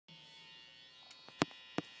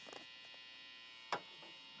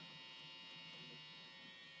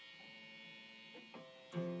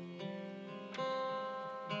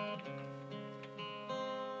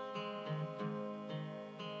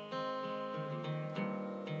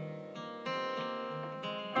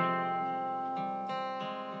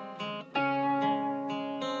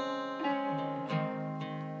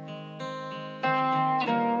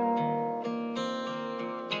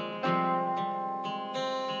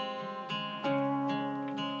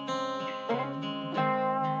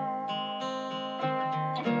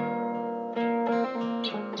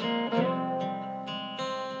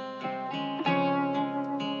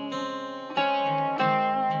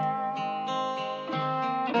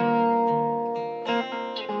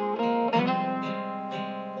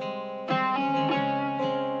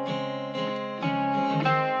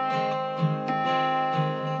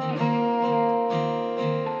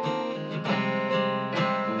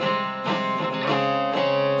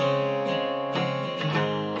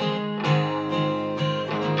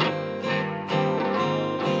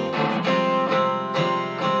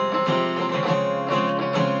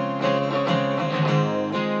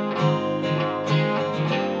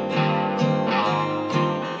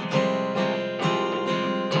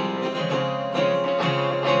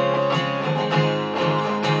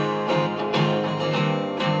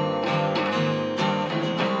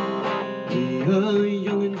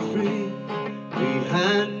young and free,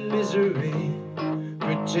 behind misery,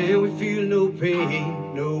 pretend we feel no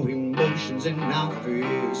pain, no emotions in our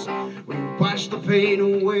face. We wash the pain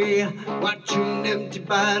away, watching empty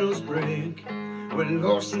bottles break. We're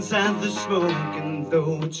lost inside the smoke, and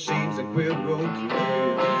though it seems like we're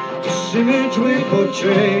okay, this image we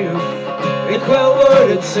portray ain't quite what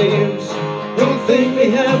it seems. Don't think they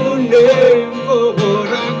have a name for what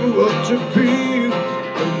I grew up to be.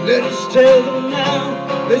 But let us tell them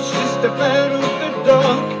now, let's just step out of the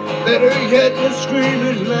dark. Better yet, let's scream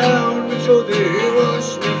it loud, make sure they hear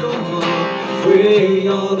us make a mark. We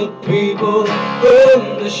are the people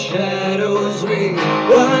from the shadows. We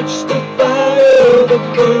watch the fire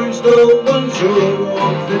that burns the ones who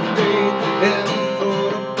walk the day. Never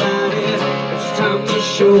thought about it. It's time to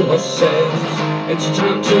show ourselves. It's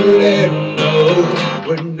time to let them know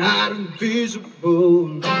we're not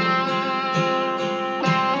invisible.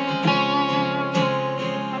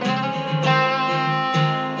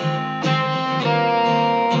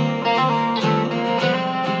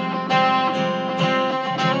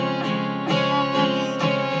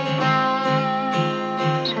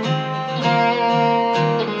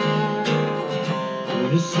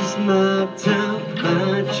 This is my time,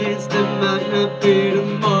 my chance. There might not be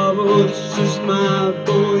tomorrow. This is my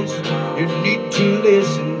voice, you need to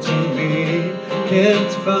listen to me.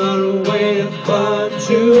 Kept far away far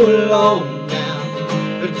too long now.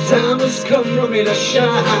 The time has come for me to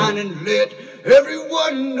shine and let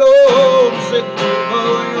everyone know. Set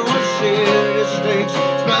all your shit mistakes,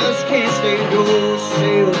 smiles can't stay no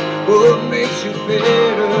still. What makes you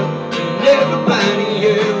better than everybody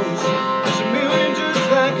else?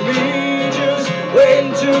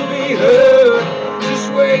 Waiting to be heard,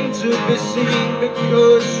 just waiting to be seen,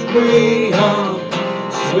 because we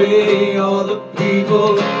are the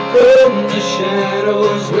people from the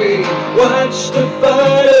shadows. We watch the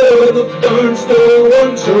fire that burns the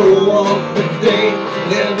ones who walk the day.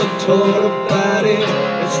 Never thought about it.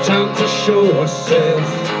 It's time to show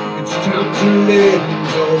ourselves. It's time to let them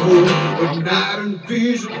know we're not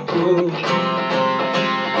invisible.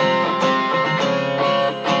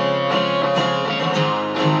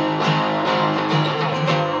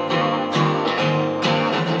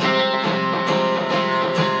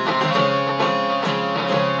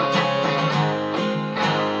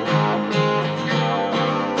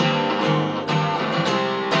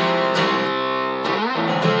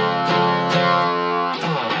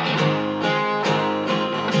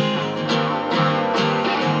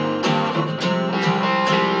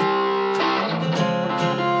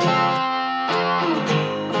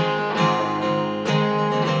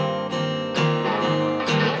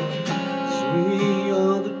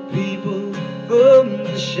 From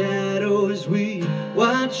the shadows we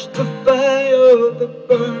watch the fire that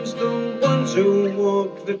burns the ones who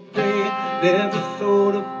walk the day. Never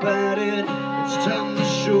thought about it. It's time to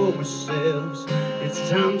show ourselves. It's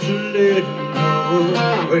time to let them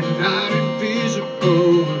know we're not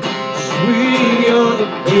invisible. 'Cause we are the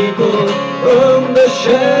people from the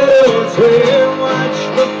shadows.